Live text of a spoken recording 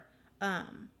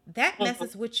that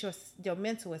messes with your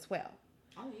mental as well.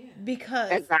 Oh yeah.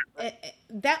 Because Exactly.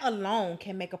 that alone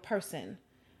can make a person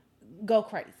go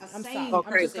crazy. A I'm sane sorry. Go I'm just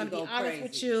crazy. person gonna be go honest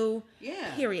with crazy. you.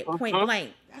 Yeah. Period. Point Mhm.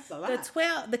 blank. That's a The lot.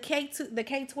 12, the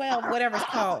K-12, whatever it's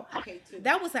called, K2.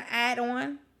 that was an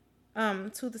add-on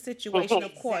to the situation, Mhm.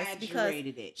 of course, because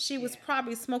Exaggerated it. she was Yeah.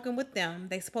 probably smoking with them.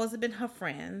 They supposed to have been her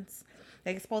friends.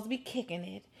 They supposed to be kicking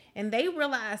it. And they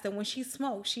realized that when she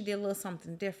smoked, she did a little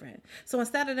something different. So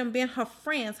instead of them being her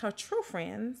friends, her true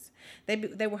friends,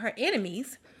 they were her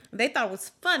enemies. They thought it was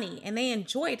funny and they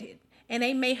enjoyed it. And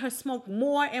they made her smoke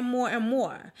more and more and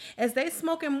more. As they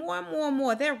smoking more and more and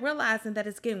more, they're realizing that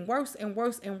it's getting worse and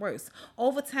worse and worse.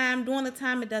 Over time, during the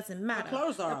time, it doesn't Her matter.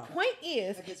 clothes The are off point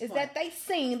at this is point. that they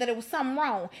seen that it was something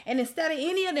wrong. And instead of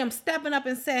any of them stepping up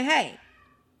and saying, hey,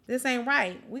 this ain't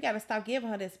right. We got to stop giving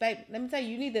her this, baby. Let me tell you,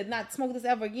 you need to not smoke this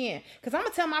ever again. Because I'm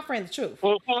going to tell my friend the truth.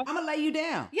 Mhm. I'm gonna lay you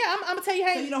down Yeah, I'm gonna tell you,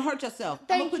 so hey, you don't hurt yourself. I'm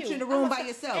gonna thank put you in you. the room by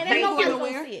yourself. And You ain't ain't Thank going nobody you.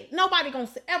 gonna nowhere. see it. Nobody gonna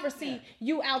ever Yeah. see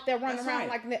you out there running That's around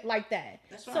right. like that.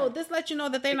 That's So right. this lets you know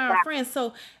that they're not our Exactly. friends.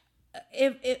 So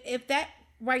if that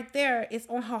right there is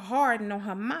on her heart and on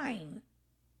her mind,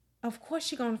 of course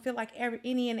she gonna feel like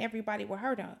any and everybody will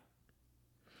hurt her.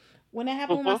 When that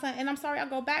happened with my Mhm. son, and I'm sorry, I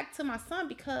go back to my son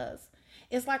because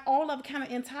it's like all of it kind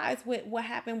of in ties with what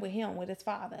happened with him, with his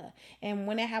father. And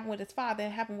when that happened with his father,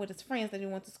 it happened with his friends that he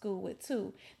went to school with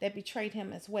too, that betrayed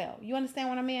him as well. You understand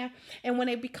what I mean? And when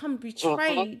they become Mhm.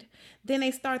 betrayed, then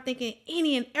they start thinking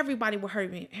any and everybody will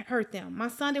hurt them. My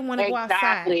son didn't want to go outside.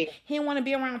 Exactly. He didn't want to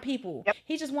be around people. Yep.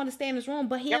 He just wanted to stay in his room,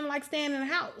 but he Yep. didn't like staying in the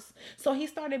house. So he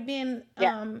started being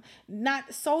Yeah.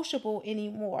 not sociable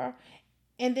anymore.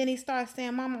 And then he starts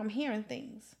saying, Mom, I'm hearing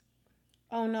things.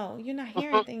 Oh no, you're not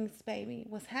hearing Mhm. things, baby.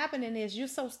 What's happening is you're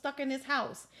so stuck in this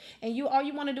house and you all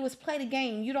you want to do is play the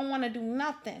game. You don't want to do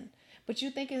nothing. But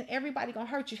you thinking everybody gonna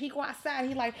hurt you. He go outside,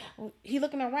 he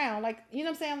looking around, like you know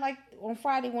what I'm saying? Like on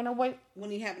Friday when I wait. When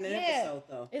he having an Yeah. episode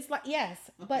though. It's like yes,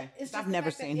 but Okay. it's 'Cause I've just the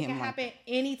never fact that seen it can him like happen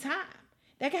that. anytime.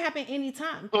 That can happen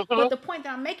anytime. But Mhm. the point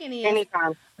that I'm making is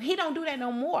Anytime. he don't do that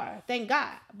no more, thank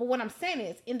God. But what I'm saying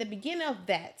is in the beginning of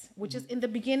that, which is in the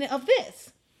beginning of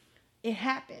this, it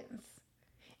happens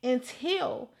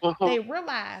until Mhm. they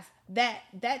realize that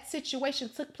that situation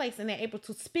took place and they're able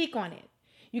to speak on it.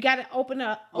 You got to open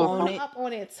Own Mhm. her it. up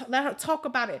on it. Let her talk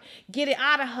about it. Get it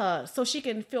out of her so she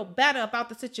can feel better about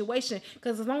the situation.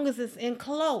 Because as long as it's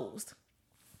enclosed,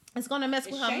 it's gonna mess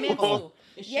It's with her Mhm. shameful. mental.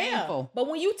 It's Yeah, shameful. but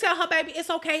when you tell her, baby, it's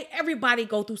okay. Everybody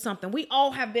go through something. We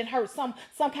all have been hurt some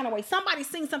kind of way. Somebody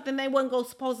seen something they wasn't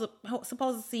supposed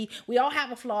to see. We all have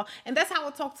a flaw, and that's how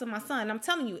I talk to my son. I'm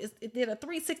telling you, it did a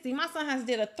 360. My son has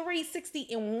did a 360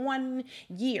 in 1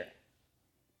 year.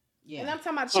 And Yeah. I'm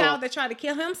talking about a Mhm. child that tried to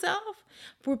kill himself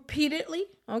repeatedly,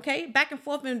 okay, back and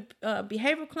forth in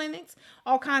behavioral clinics,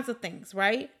 all kinds of things,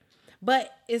 right?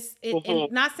 But and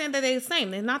Mhm. not saying that they're the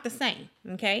same. They're not the same,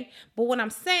 okay? But what I'm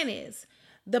saying is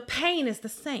the pain is the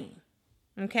same,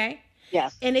 okay?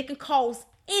 Yes. And it can cause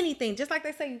anything, just like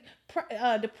they say,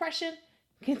 depression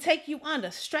can take you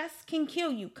under, stress can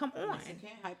kill you. Come on, Yes, it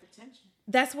can. Hypertension.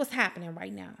 that's what's happening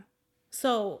right now.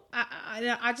 So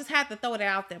I just had to throw that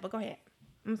out there. But go ahead.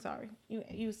 I'm sorry.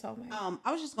 You was talking about.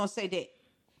 I was just gonna say that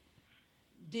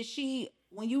did she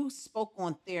when you spoke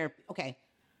on therapy? Okay,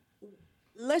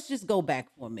 let's just go back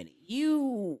for a minute.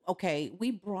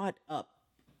 We brought up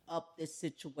this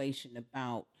situation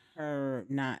about her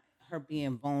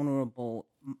being vulnerable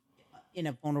in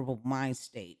a vulnerable mind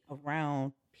state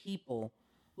around people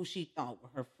who she thought were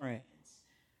her friends.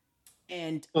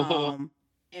 And Mhm.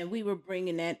 we were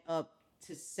bringing that up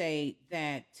to say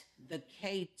that the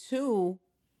K2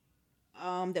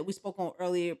 that we spoke on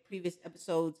earlier previous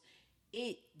episodes,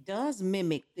 it does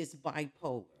mimic this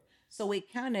bipolar. So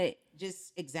it kind of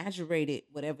just exaggerated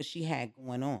whatever she had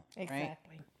going on, right?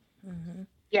 Exactly. Mm-hmm.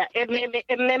 Yeah. It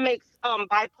mimics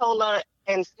bipolar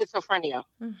and schizophrenia.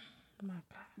 Mm, my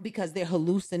God. Because they're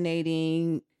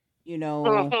hallucinating, you know,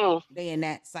 Mhm. they in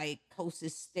that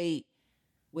psychosis state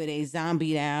where they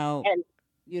zombied out, And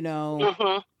you know,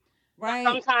 mhm.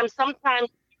 right? Sometimes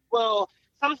well,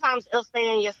 sometimes it'll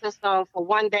stay in your system for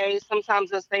 1 day.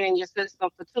 Sometimes it'll stay in your system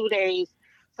for 2 days.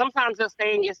 Sometimes it'll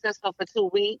stay in your system for 2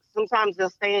 weeks. Sometimes it'll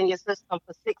stay in your system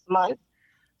for 6 months.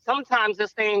 Sometimes it'll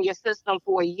stay in your system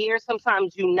for a year.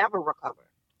 Sometimes you never recover.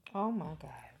 Oh my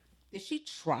God. Did she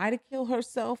try to kill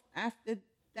herself after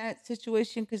that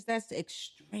situation? Because that's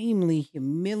extremely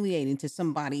humiliating to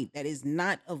somebody that is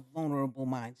not a vulnerable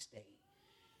mind state,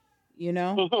 you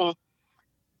know? Mhm.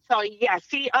 So yeah,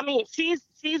 I mean, she's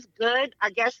good. I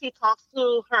guess she talks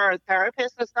to her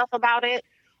therapist and stuff about it.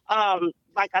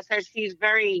 Like I said, she's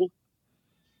very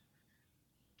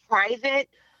private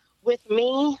with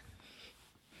me,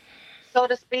 so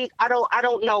to speak. I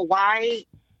don't know why,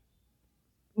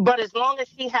 but as long as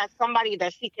she has somebody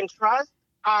that she can trust,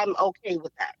 I'm okay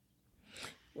with that.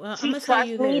 Well, I'm She gonna tell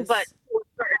trusts you me, but this. to a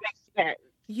certain extent.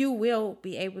 You will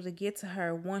be able to get to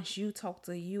her once you talk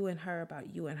to you and her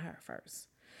about you and her first.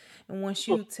 And once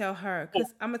you tell her,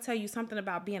 because I'm gonna tell you something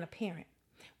about being a parent.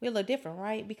 We're a little different,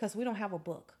 right? Because we don't have a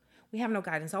book. We have no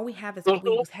guidance. All we have is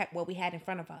Mhm, what we had in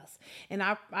front of us. And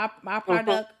our mhm,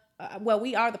 product, well,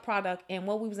 we are the product, and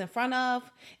what we was in front of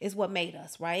is what made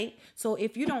us, right? So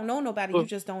if you don't know nobody, you mhm.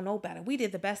 just don't know better. We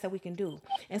did the best that we can do.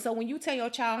 And so when you tell your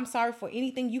child, I'm sorry for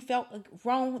anything you felt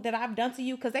wrong that I've done to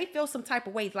you, because they feel some type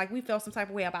of ways, like we feel some type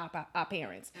of way about our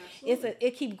parents. Absolutely.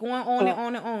 It keeps going on and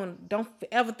on and on. Don't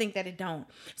ever think that it don't.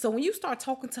 So when you start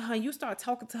talking to her, you start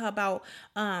talking to her about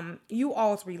you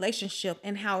all's relationship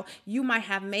and how you might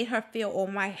have made her feel, or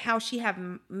how she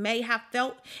may have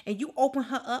felt, and you open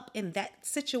her up in that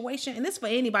situation. And this for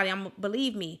anybody.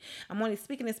 Believe me, I'm only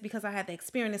speaking this because I had the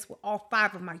experience with all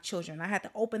five of my children. I had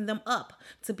to open them up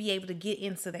to be able to get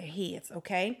into their heads.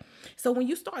 Okay, so when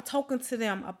you start talking to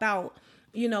them about,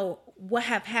 what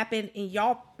have happened in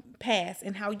y'all past,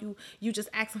 and how you just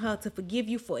asking her to forgive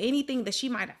you for anything that she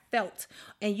might have felt,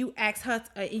 and you ask her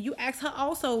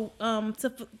also,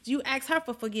 you ask her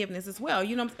for forgiveness as well,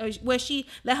 where she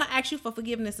let her ask you for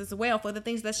forgiveness as well for the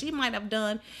things that she might have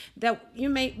done that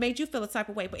made you feel a type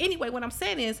of way. But anyway, what I'm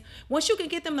saying is, once you can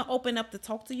get them to open up to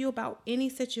talk to you about any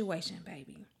situation,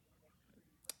 baby,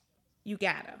 you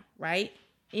gotta, right?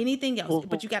 Anything else, Mhm.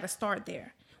 but you gotta start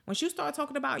there. Once you start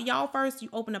talking about y'all first, you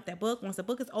open up that book. Once the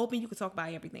book is open, you can talk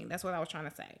about everything. That's what I was trying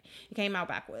to say. It came out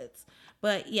backwards.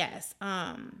 But yes,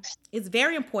 it's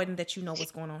very important that you know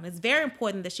what's going on. It's very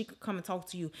important that she could come and talk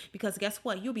to you, because guess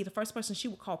what? You'll be the first person she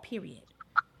would call, period.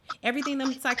 Everything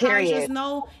them psychiatrists Period.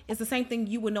 know is the same thing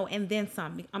you would know, and then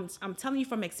some. I'm telling you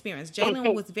from experience. Jalen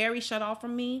Mhm, was very shut off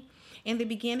from me in the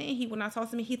beginning. When I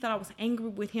talked to me, he thought I was angry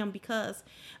with him because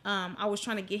I was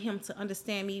trying to get him to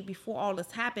understand me before all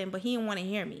this happened, but he didn't want to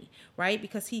hear me, right?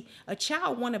 Because a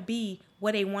child want to be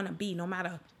what they want to be, no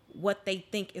matter what they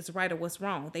think is right or what's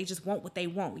wrong. They just want what they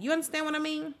want. You understand what I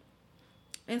mean?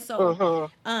 And so,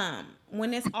 mhm.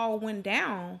 when this all went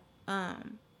down,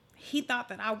 he thought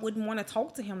that I wouldn't want to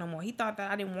talk to him no more. He thought that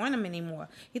I didn't want him anymore.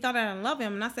 He thought I didn't love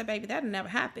him, and I said, "Baby, that never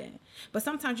happened." But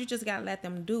sometimes you just gotta let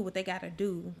them do what they gotta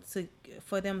do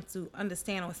for them to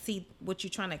understand or see what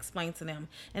you're trying to explain to them,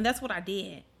 and that's what I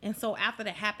did. And so after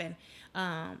that happened,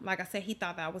 like I said, he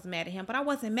thought that I was mad at him, but I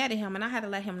wasn't mad at him, and I had to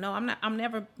let him know I'm not. I'm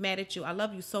never mad at you. I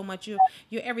love you so much.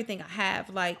 You're everything I have.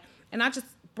 Like, and I just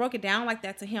broke it down like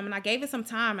that to him, and I gave it some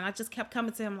time, and I just kept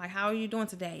coming to him like, how are you doing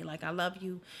today? Like, I love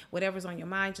you. Whatever's on your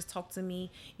mind, just talk to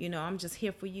me. I'm just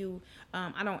here for you.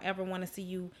 I don't ever want to see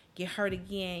you get hurt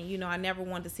again. I never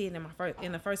wanted to see it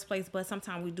in the first place, but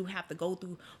sometimes we do have to go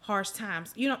through harsh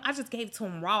times. I just gave it to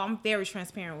him raw. I'm very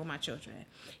transparent with my children.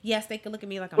 Yes, they can look at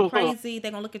me like I'm Mhm. crazy.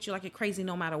 They're gonna look at you like you're crazy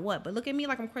no matter what, but look at me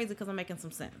like I'm crazy because I'm making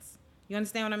some sense. You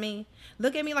understand what I mean?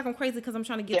 Look at me like I'm crazy because I'm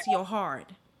trying to get Yeah. to your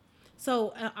heart.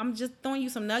 So I'm just throwing you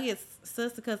some nuggets,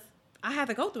 sis, because I had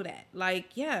to go through that.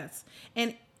 Like, yes,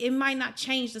 and it might not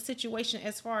change the situation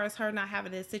as far as her not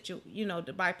having the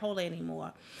bipolar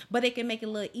anymore, but it can make it a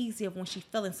little easier when she's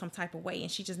feeling some type of way, and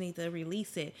she just needs to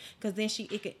release it, because then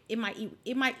it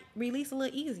might release a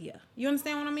little easier. You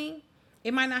understand what I mean?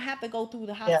 It might not have to go through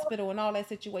the Yeah. hospital and all that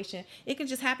situation. It can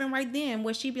just happen right then,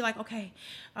 where she'd be like, okay,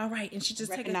 all right, and she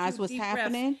just take a few Recognize what's deep breaths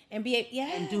happening and be and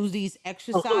yes, do these Mhm.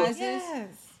 exercises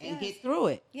yes, and yes, get through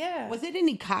it. yes. Was it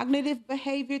any cognitive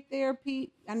behavior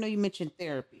therapy? I know you mentioned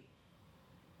therapy.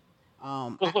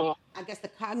 Um, I, Mhm. I guess the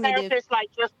cognitive, Therapists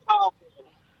like just talking.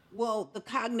 well, the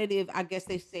cognitive, I guess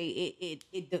they say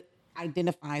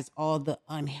identifies all the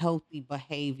unhealthy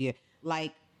behavior.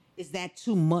 Like, is that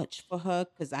too much for her?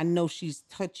 Because I know she's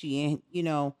touchy, and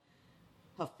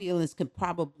her feelings could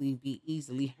probably be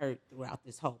easily hurt throughout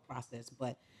this whole process.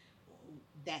 But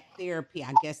that therapy,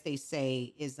 I guess they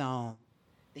say, is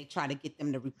they try to get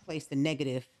them to replace the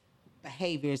negative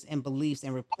behaviors and beliefs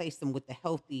and replace them with the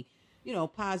healthy,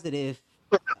 positive,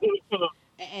 Mhm.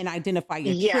 and identify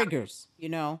your Yeah. triggers.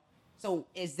 So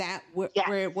is that Yes.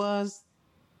 where it was,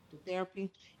 the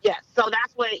therapy? Yes. So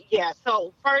that's what. Yeah.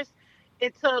 So first,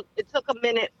 it took a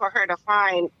minute for her to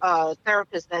find a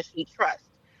therapist that she trusts.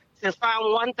 She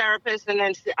found one therapist, and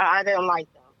then I didn't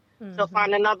like them. She'll Mm-hmm.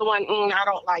 find another one. I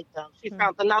don't like them. She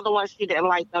found another one. She didn't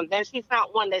like them. Then she found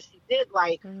one that she did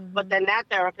like, but Mm-hmm. then that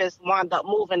therapist wound up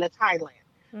moving to Thailand.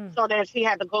 So then she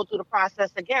had to go through the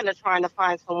process again of trying to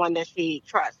find someone that she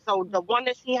trusts. So the one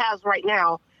that she has right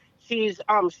now, she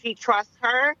trusts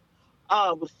her.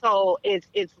 So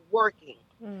it's working.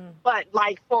 But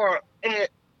like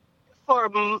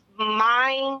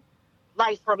mine,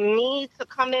 like for me to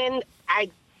come in, I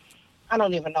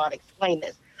don't even know how to explain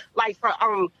this. Like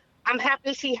I'm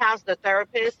happy she has the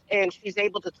therapist and she's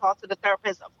able to talk to the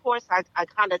therapist. Of course, I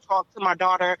kind of talk to my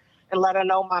daughter and let her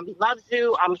know, Mommy loves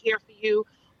you. I'm here for you.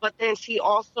 But then she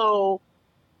also,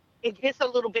 it gets a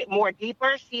little bit more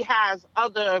deeper. She has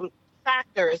other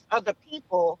factors, other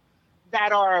people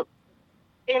that are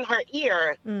in her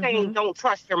ear saying, "Don't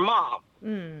trust your mom."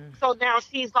 So now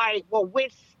she's like, "Well,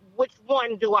 which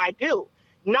one do I do?"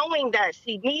 Knowing that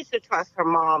she needs to trust her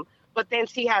mom, but then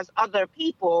she has other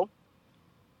people,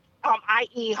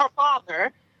 i.e., her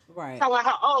father, Right. telling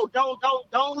her, "Oh,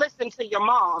 don't listen to your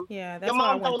mom. Yeah, Your that's what I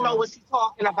mom went don't know through. what she's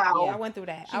talking I Yeah. about." went through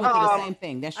that. She I went went through through the that. same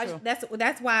thing. That's true.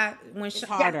 That's why when It's Yeah.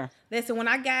 harder. listen, when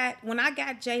I got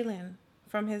Jalen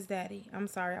from his daddy, I'm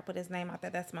sorry I put his name out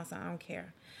there. That's my son. I don't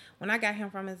care. When I got him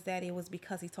from his daddy, it was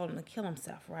because he told him to kill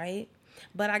himself, right?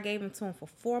 But I gave him to him for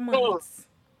 4 months.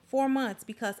 4 months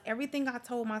because everything I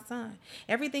told my son,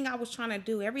 everything I was trying to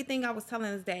do, everything I was telling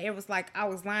his dad, it was like I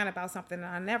was lying about something and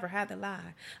I never had to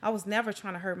lie. I was never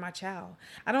trying to hurt my child.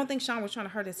 I don't think Sean was trying to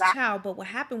hurt his child, but what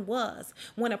happened was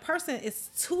when a person is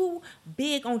too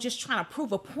big on just trying to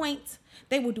prove a point,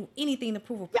 they will do anything to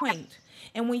prove a Yes. point.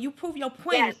 And when you prove your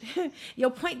Yes. point,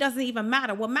 your point doesn't even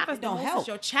matter. What matters It the don't most is help.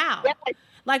 your child. Yes.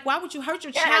 Like, why would you hurt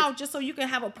your Yes. child just so you can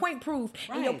have a point proved?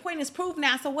 And your Right. point is proved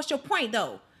now. So what's your point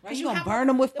though? Right. Because You gonna have burn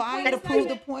them with the fire point to is not prove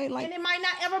the even, point? Like, and it might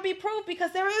not ever be proved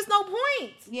because there is no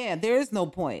point. yeah, there is no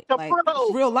point. To Like, it's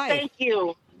prove. real life. Thank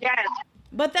you. Yes.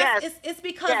 But that's Yes. it's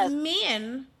because Yes.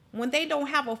 men, when they don't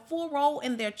have a full role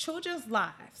in their children's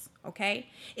lives, okay,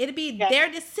 it'll be Yes. their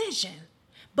decision.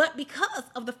 But because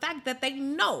of the fact that they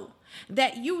know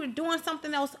that you are doing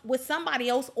something else with somebody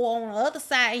else or on the other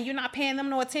side and you're not paying them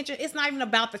no attention, it's not even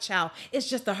about the child. It's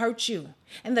just to hurt you.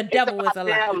 And the It's devil is about a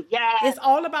lie. them. Yes. It's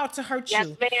all about to hurt Yes,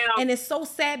 you. ma'am. And it's so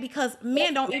sad because Yes,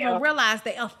 men don't even ma'am. realize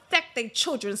they affect their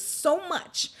children so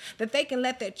much that they can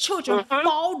let their children Mm-hmm.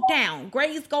 fall down.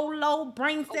 Grades go low,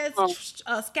 brain Mm-hmm.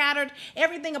 cells scattered,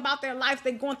 everything about their life.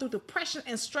 They're going through depression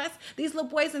and stress. These little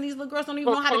boys and these little girls don't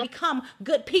even know how to Mm-hmm. become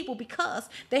good people because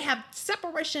they have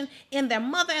separation in their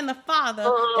mother and the father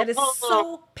that is Mm-hmm.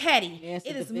 so petty. Yeah, it's a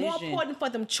It is more division. important for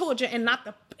them children and not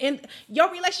the in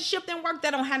your relationship didn't work.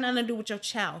 That don't have nothing to do with your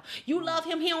child. You love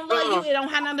him, he don't love you. It don't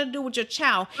have nothing to do with your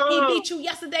child. He beat you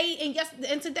yesterday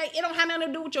and today. It don't have nothing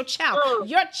to do with your child.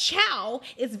 Your child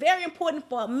is very important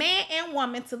for a man and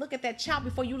woman to look at that child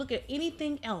before you look at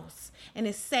anything else. And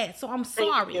it's sad. So I'm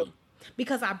Thank sorry you.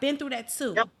 because I've been through that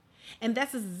too. Yep. And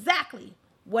that's exactly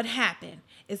what happened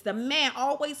is the man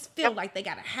always feel Yep. like they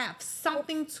gotta have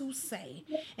something to say,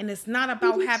 and it's not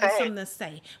about having Say. something to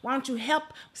say. Why don't you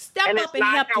step And up it's and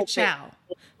not help your helping. child?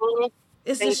 Mhm.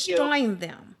 It's Thank you. destroying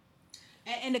them.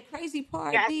 And the crazy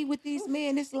part, Yes. D, with these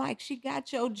men, it's like she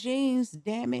got your genes,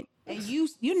 damn it, and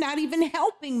you're not even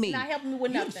helping me. Not helping me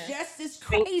with You nothing. just as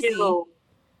Thank crazy. you.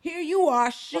 Here you are,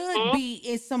 should Mhm. be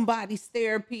in somebody's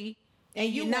therapy, and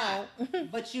And you you're not,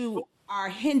 won't. but you are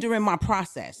hindering my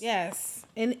process. Yes.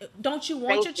 And don't you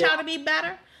want Thank your you. child to be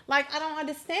better? Like, I don't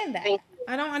understand that. Thank you.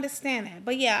 I don't understand that.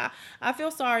 But yeah, I feel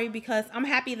sorry because I'm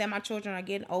happy that my children are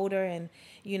getting older and,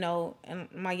 and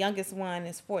my youngest one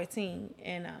is 14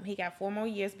 and he got 4 more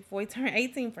years before he turned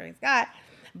 18, praise God.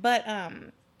 But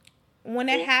when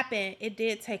that happened, it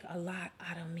did take a lot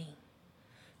out of me.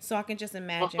 So I can just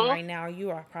imagine Mhm. right now you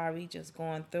are probably just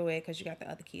going through it because you got the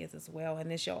other kids as well,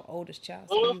 and it's your oldest child,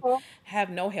 so you Mhm.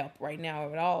 have no help right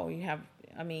now at all. You have,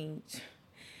 I mean,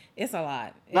 it's a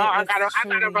lot. No, I It's gotta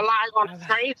truly rely on a a lot.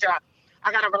 stranger.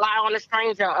 I gotta rely on a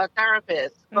stranger, a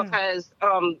therapist, because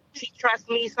she trusts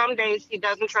me some days, she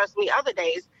doesn't trust me other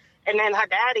days. And then her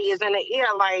daddy is in the ear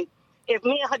like, if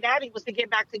me and her daddy was to get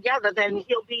back together, then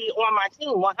he'll be on my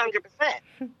team 100%.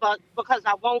 But because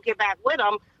I won't get back with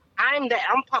him, I'm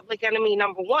public enemy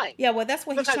number one Yeah, well, that's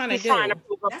what he's because trying to he's trying to do.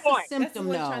 prove a That's a point. That's symptom,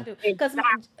 what he's trying though. to do. Because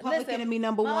Public listen, enemy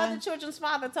number my one. other children's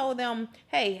father told them,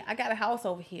 "Hey, I got a house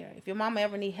over here. If your mama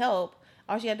ever need help,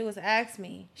 all she gotta do is ask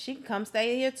me. She can come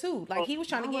stay here too." Like he was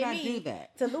trying Why to would get I me do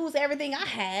that? to lose everything I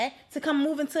had to come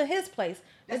move into his place.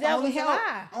 That's But the that only was a help.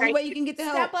 lie. Only way you can get the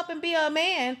Step help. up and be a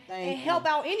man Thank and help you.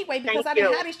 out anyway because Thank I didn't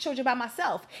you. have these children by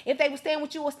myself. If they were staying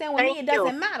with you or staying with me, Thank it you.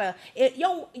 doesn't matter.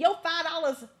 Your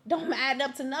 $5 don't add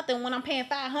up to nothing when I'm paying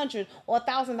 $500 or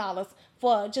 $1,000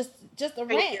 for just a Thank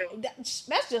rent. you.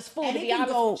 That's just food And to it be can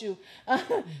honest go with you.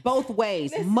 Both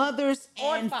ways. Listen, Mothers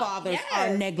or and fathers are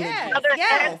yes, negligent. Mothers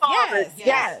and fathers.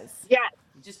 Yes. Yes.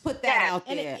 Just put that Yes. out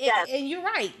And there. Yes. and you're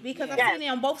right because Yeah. I've Yes. seen it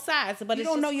on both sides, but You it's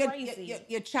don't just know your, crazy.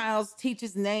 your child's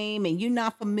teacher's name and you're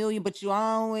not familiar, but you're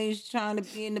always trying to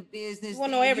be in the business. You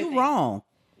wanna know then everything. you wrong.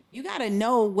 You got to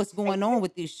know what's going on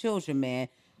with these children, man,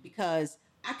 because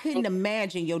I couldn't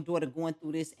imagine your daughter going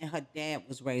through this and her dad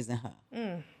was raising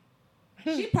her.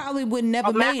 She probably would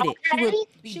never made it. She would Okay.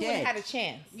 be She wouldn't dead. have had a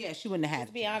chance. Yeah, she wouldn't have had Just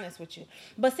a to be chance. honest with you.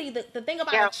 But see, the thing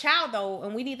about Yeah. a child though,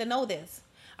 and we need to know this,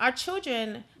 our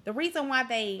children, the reason why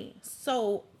they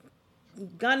so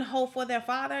gun ho for their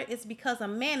father is because a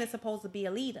man is supposed to be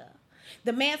a leader.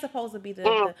 The man's supposed to be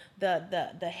Mm.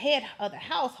 the head of the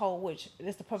household, which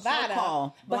is the provider.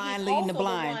 So-called But blind he's leading the also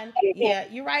blind. one. Mhm. Yeah,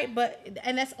 you're right. But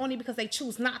and that's only because they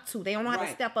choose not to. They don't know how to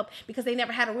Right. step up because they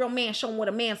never had a real man show them what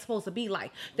a man's supposed to be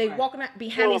like. They Right. walking out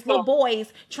behind these little Mhm.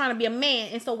 boys trying to be a man,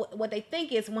 and so what they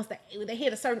think is once they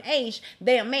hit a certain age,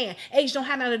 they're a man. Age don't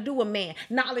have nothing to do with man.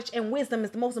 Knowledge and wisdom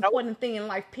is the most Nope. important thing in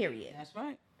life. Period. That's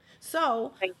right.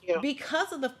 So, Thank you.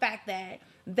 because of the fact that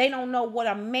they don't know what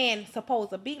a man's supposed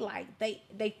to be like,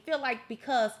 they feel like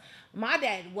because my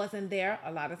dad wasn't there,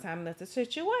 a lot of time that's the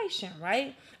situation,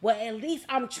 right? Well, at least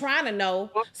I'm trying to know,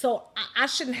 so I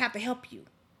shouldn't have to help you.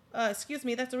 Excuse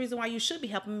me, that's the reason why you should be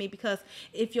helping me because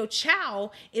if your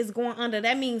child is going under,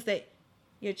 that means that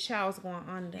your child's going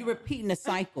under. You're repeating the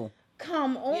cycle.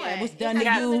 Come on. Yeah, it was done has to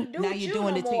nothing you, do now with you're you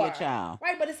doing no it to your more. child.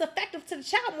 Right, but it's effective to the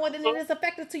child more than it is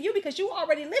effective to you because you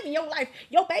already living your life.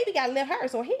 Your baby got to live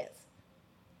hers or his.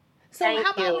 So Thank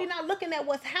how about you. we not looking at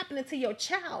what's happening to your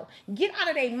child? Get out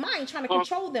of their mind trying to Mm.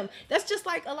 control them. That's just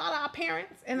like a lot of our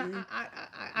parents, and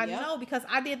I Yep. know because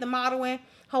I did the modeling.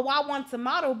 Hawa wants to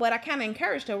model, but I kind of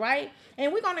encouraged her, right?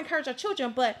 And we're gonna encourage our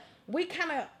children, but we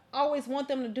kind of always want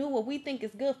them to do what we think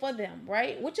is good for them,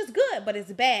 right? Which is good, but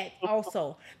it's bad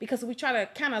also because we try to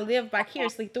kind of live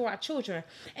vicariously through our children,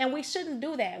 and we shouldn't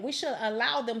do that. We should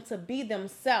allow them to be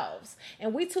themselves,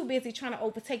 and we too busy trying to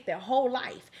overtake their whole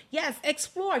life. Yes,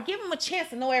 explore, give them a chance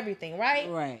to know everything, right?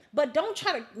 Right. But don't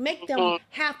try to make them Mhm.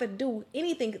 have to do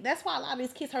anything. That's why a lot of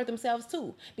these kids hurt themselves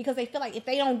too because they feel like if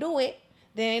they don't do it,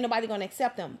 then ain't nobody gonna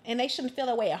accept them, and they shouldn't feel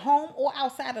that way at home or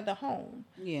outside of the home.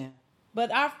 Yeah. But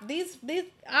our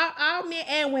men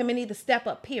and women need to step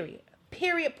up. Period.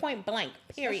 Period. Point blank.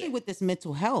 Especially Period. with this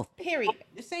mental health. Period.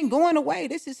 This ain't going away.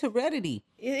 This is heredity.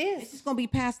 It This is. is going to be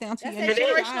passed down to That's your that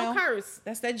next generational child. curse.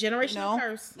 That's that generational You know,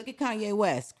 curse. look at Kanye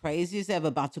West, crazy as ever,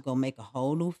 about to go make a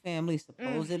whole new family,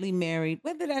 supposedly married.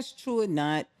 Whether that's true or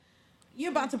not,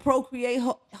 you're about to procreate.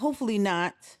 Hopefully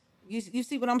not. You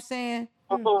see what I'm saying?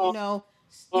 You Mhm. know,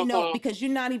 Mhm. because you're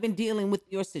not even dealing with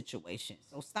your situation.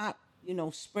 So stop,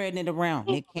 spreading it around,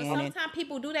 Nick But Cannon. sometimes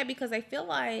people do that because they feel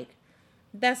like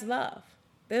that's love.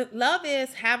 The love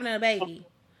is having a baby,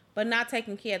 but not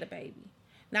taking care of the baby,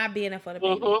 not being there for the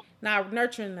baby, Mhm. not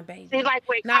nurturing the See, baby, like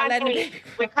not letting the baby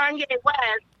grow. With Kanye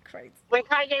West, Crazy.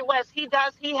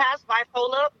 he has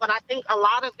bipolar, but I think a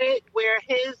lot of it where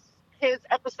his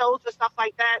episodes and stuff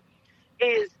like that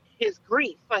is his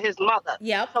grief for his mother.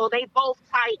 Yep. So they both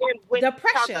tie in with each other.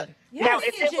 Depression. I Now, Yes.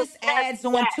 if think it it was just just adds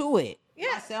on that, to it.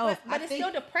 Yeah, Myself, but I it's think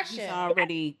still he's depression.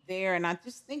 already there, and I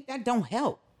just think that don't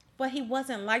help. But he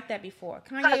wasn't like that before.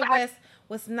 because Kanye West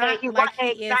was and not he like was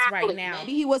he is right exactly. now.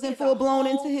 Maybe he wasn't He's a full blown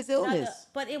into whole his nother- illness.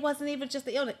 but it wasn't even just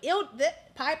the illness. The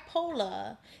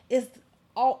bipolar is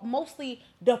all mostly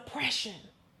depression,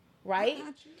 right?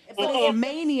 Got you. But So it's Mhm. if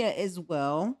mania as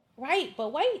well. right, but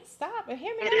wait, stop and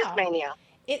hear me It is out. mania.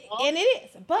 It Mhm. and it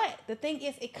is, but the thing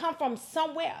is, it come from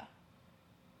somewhere.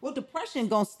 Well, depression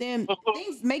gonna stem. Mhm.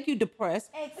 Things make you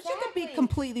depressed, but you could be Exactly.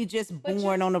 completely just But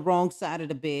born you, on the wrong side of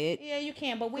the bed. yeah, you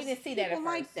can, but we 'Cause didn't see that at people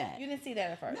first. like that. You didn't see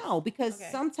that at first. No, because Okay.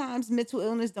 sometimes mental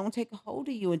illness don't take a hold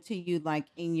of you until you like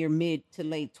in your mid to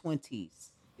late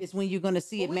 20s. It's when you're gonna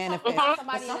see But it we talking manifest. about Mhm. But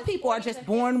somebody in some his people are 40s just and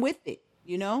born 50s. with it,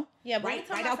 Yeah, but we're right,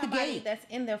 talking right about out the somebody gate. that's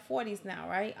in their 40s now,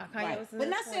 right? Kanye Right. was in But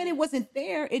his not saying 40s. it wasn't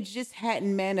there, it just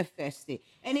hadn't manifested.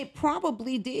 And it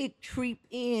probably did creep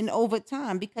in over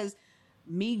time because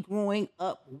me growing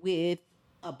up with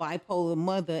a bipolar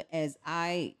mother, as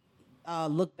I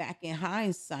look back in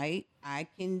hindsight, I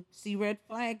can see red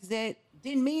flags that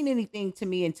didn't mean anything to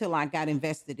me until I got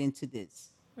invested into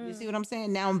this. You see what I'm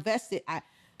saying? Now invested, I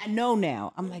know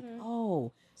now. I'm like,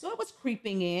 oh, so it was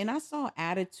creeping in. I saw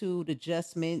attitude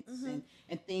adjustments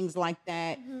and things like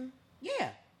that. Yeah,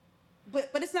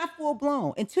 but it's not full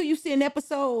blown until you see an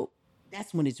episode.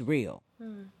 That's when it's real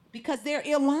because they're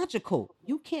illogical.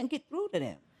 You can't get through to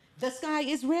them. The sky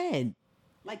is red,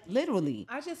 like literally.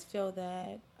 I just feel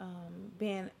that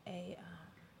being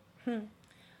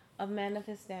a man of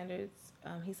his standards,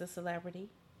 he's a celebrity,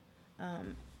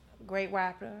 um, great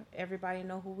rapper. Everybody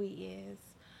know who he is.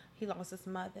 He lost his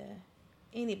mother.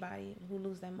 Anybody who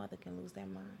lose their mother can lose their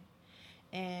mind.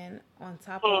 And on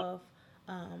top Mhm. of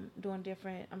doing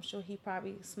different, I'm sure he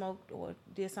probably smoked or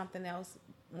did something else.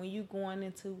 When you going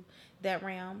into that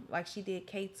realm, like she did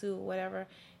K2 or whatever,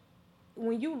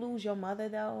 when you lose your mother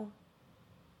though,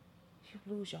 you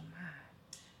lose your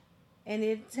mind, and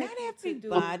it Not takes you to do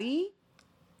everybody.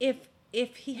 if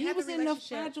if he He had a was in a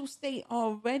relationship. fragile state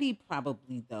already,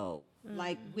 probably though.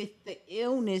 Like Mm, with the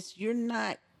illness, you're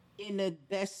not in the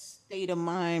best state of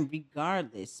mind,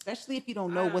 regardless. Especially if you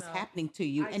don't know I don't what's know. happening to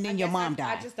you, and I then your guess mom I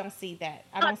died. just don't see that.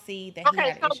 I But don't see that he okay,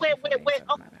 had an so issue before they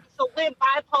took him out. so with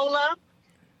bipolar,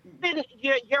 then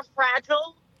you're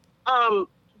fragile.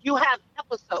 You have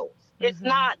episodes. It's Mm-hmm.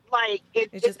 not like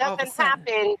It's it just all of a doesn't sudden.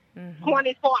 happen Mm-hmm.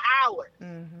 24 hours.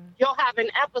 Mm-hmm. You'll have an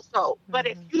episode. But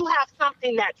if Mm-hmm. you have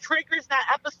something that triggers that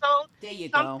episode, There you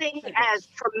go. something as Triggers.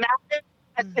 traumatic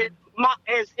as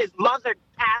Mm-hmm. as his mother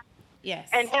passed, and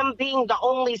Yes. him being the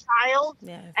only child,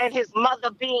 Yes. and his mother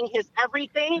being his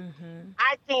everything, Mm-hmm.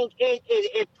 I think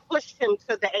it pushed him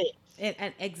to the edge. And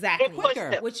It exactly, pushed Trigger.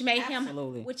 him. which made him,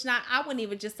 Absolutely. which not, I wouldn't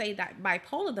even just say that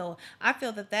bipolar though. I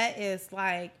feel that that is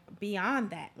like beyond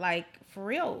that. Like for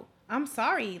real, I'm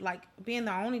sorry. Like being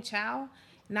the only child,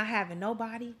 not having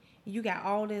nobody, you got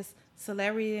all this In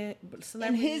his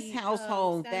celebrity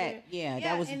household, standard.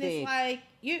 that was and it's big. like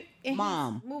you and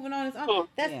Mom. he's moving on his own. Hmm.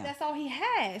 Yeah. That's all he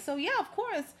had. So yeah, of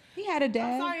course. He had a I'm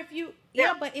dad. sorry if you, Yeah.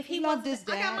 yeah, but if He he loved wasn't,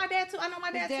 his I got dad. my dad too. I know my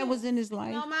His dad dad too. was in his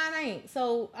life. No, mine ain't.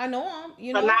 So I know him.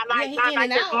 You But know, yeah, he not in like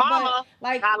and his out, but mama.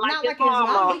 like Not like not his like his mama.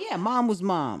 mama. But yeah, mom was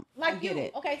mom. I Like get you,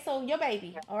 it. okay? So your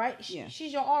baby, all right? Yeah.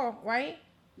 She's your all, right?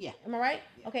 Yeah, Am I right?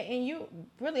 Yeah. Okay, and you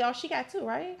really all she got too,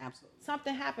 right? absolutely.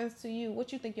 Something happens to you.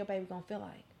 What you think your baby gonna feel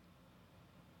like?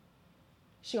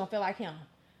 She gonna feel like him.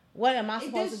 What am I It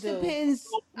supposed just to do? depends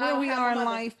I where don't we have are a in mother.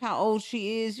 life, how old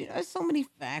she is. There's so many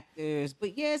factors.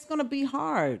 But yeah, it's gonna be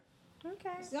hard. Okay.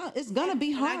 It's gonna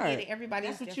be And I get hard. it. Everybody's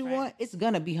That's what different. you want. It's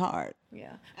gonna be hard.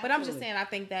 Yeah, but I'm just Absolutely. saying. I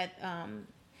think that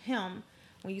him,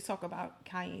 when you talk about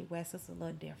Kanye West, it's a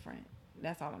little different.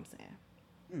 That's all I'm saying.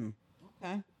 Mm,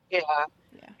 okay. Yeah.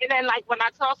 Yeah. And then like when I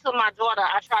talk to my daughter,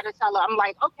 I try to tell her, I'm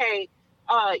like, okay,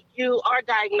 you are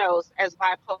diagnosed as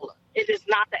bipolar. It is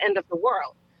not the end of the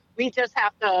world. We just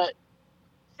have to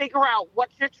figure out what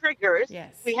your triggers.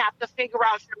 Yes. We have to figure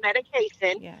out your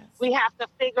medication. Yes. We have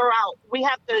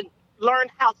to learn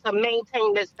how to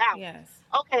maintain this balance. Yes.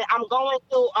 Okay, I'm going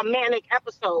through a manic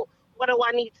episode. What do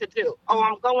I need to do? Oh,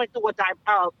 I'm going through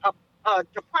a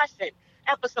depression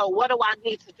episode. What do I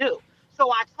need to do? So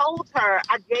I told her,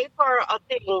 I gave her a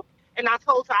thing, and I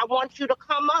told her, I want you to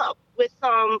come up with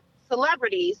some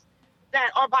celebrities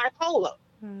that are bipolar.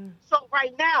 Mm. So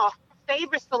right now, her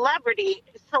favorite celebrity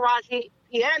is Taraji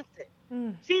P. Henson.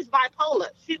 Mm. She's bipolar.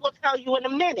 She will tell you in a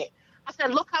minute. I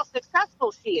said, look how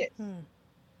successful she is. Mm.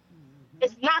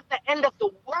 It's not the end of the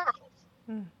world.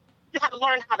 Mm. You have to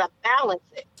learn how to balance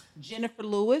it. Jennifer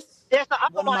Lewis, There's the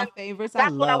other one of my one. favorites. I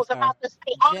That's what I love was her. about to say,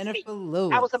 Auntie. Jennifer I was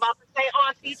Lewis. about to say,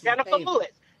 Auntie That's my Jennifer favorite. Lewis.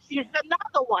 She's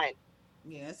another one.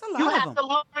 Yeah, it's a You lot of have them. to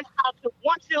learn how to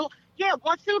once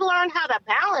you learn how to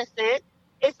balance it,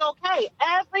 it's okay.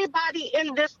 Everybody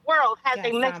in this world has Got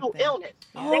a mental something. illness.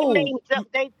 Yeah. Oh,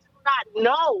 They do not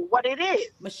know what it is.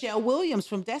 Michelle Williams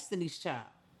from Destiny's Child.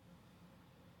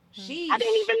 I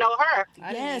didn't even know her.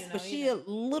 I didn't Yes, even but know she either. a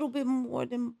little bit more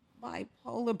than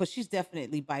bipolar, but she's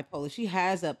definitely bipolar. She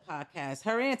has a podcast.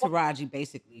 Her and Taraji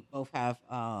basically both have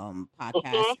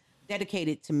podcasts Hmm.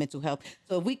 dedicated to mental health.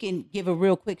 So if we can give a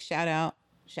real quick shout out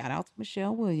to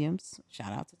Michelle Williams,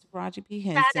 shout out to Taraji P.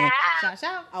 Shout Henson. out. Shout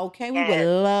shout. Okay, we would Yes.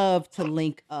 love to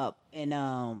link up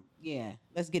and yeah,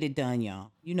 let's get it done,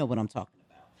 y'all. You know what I'm talking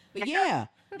about. But yeah,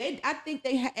 I think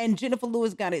and Jennifer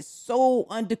Lewis got it so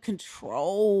under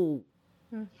control.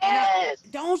 Mm. Yes.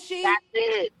 Don't she? That's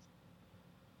it.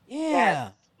 Yes.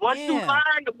 Yeah. Once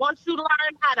Yeah. once you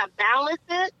learn how to balance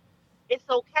it, it's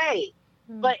okay.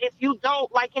 Mm. But if you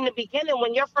don't, like in the beginning,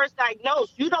 when you're first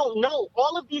diagnosed, you don't know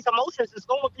all of these emotions is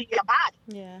going through your body.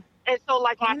 Yeah. And so,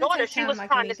 like my And it daughter, takes she time was like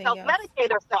trying to anything else.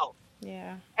 self-medicate herself.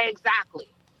 Yeah. Exactly.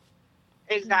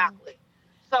 Exactly.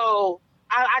 So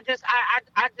I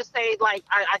just say like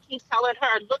I keep telling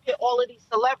her, look at all of these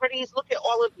celebrities, look at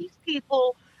all of these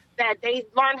people that they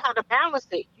learn how to balance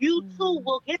it. You too Mhm.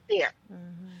 will get there.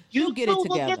 Mhm. She'll You get it too will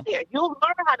together. get there. You'll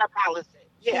learn how to balance it.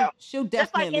 Yeah. She'll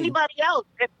Just like definitely. anybody else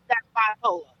if that's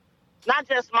bipolar. Not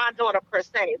just my daughter per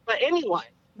se, but anyone.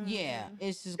 Yeah, Mhm.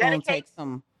 it's just gonna Dedication. take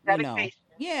some, Dedication.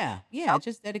 yeah, Yep.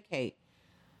 just dedicate.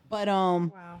 But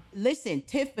Wow. listen,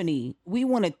 Tiffany, we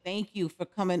want to thank you for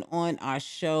coming on our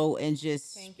show and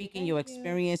just Thank you. speaking your Thank you.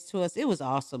 experience to us. It was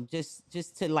awesome, just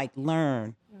to like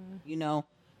learn, Mm. you know,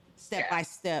 step Yeah. by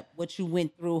step what you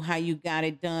went through, how you got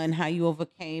it done, how you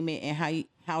overcame it, and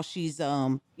how she's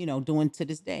doing to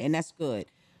this day, and that's good.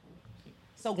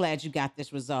 So glad you got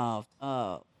this resolved.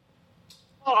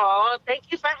 Oh,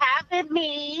 thank you for having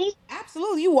me.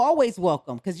 Absolutely, you always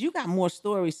welcome because you got more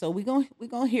stories. So we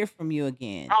gonna hear from you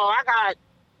again. Oh, I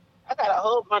got a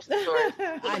whole bunch of stories.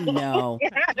 I know.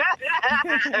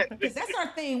 Because that's our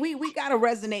thing. We gotta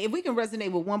resonate. If we can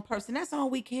resonate with one person, that's all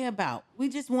we care about. We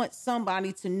just want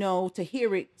somebody to know, to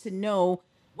hear it, to know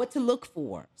what to look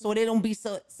for, so they don't be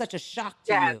such a shock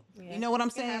to Yes, you. You Yes, know what I'm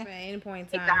it can saying? happen at any point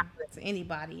in time exactly. to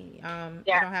anybody. It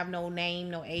Yes. don't have no name,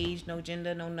 no age, no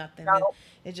gender, no nothing. It, No.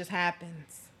 it just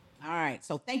happens. All right.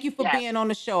 So thank you for Yes. being on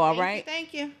the show. All Thank you, right.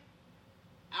 thank you.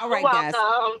 All You're right, guys.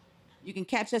 welcome. You can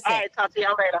catch us All at. right. Talk to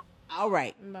y'all later. All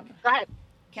right. Bye bye. Go ahead.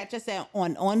 Catch us at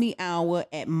on the hour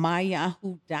at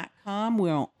myyahoo.com.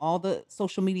 We're on all the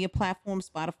social media platforms: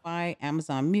 Spotify,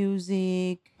 Amazon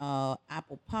Music,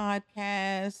 Apple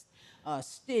Podcasts,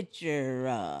 Stitcher,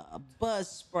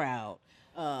 Buzzsprout,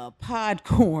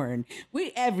 Podcorn.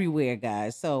 We everywhere,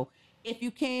 guys. So if you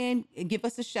can give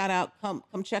us a shout out, come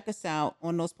check us out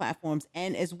on those platforms,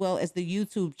 and as well as the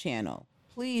YouTube channel.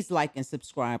 Please like and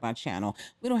subscribe our channel.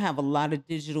 We don't have a lot of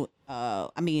digital uh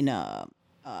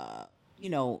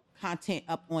content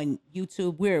up on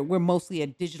YouTube. We're mostly a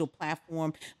digital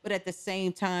platform, but at the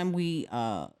same time we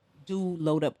do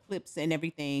load up clips and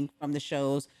everything from the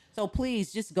shows. So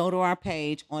please just go to our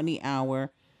page on the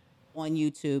hour on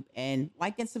YouTube and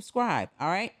like and subscribe. All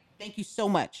right? Thank you so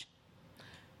much.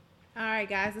 All right,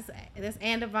 guys. This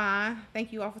Ann Devon.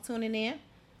 Thank you all for tuning in.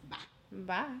 Bye.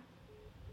 Bye.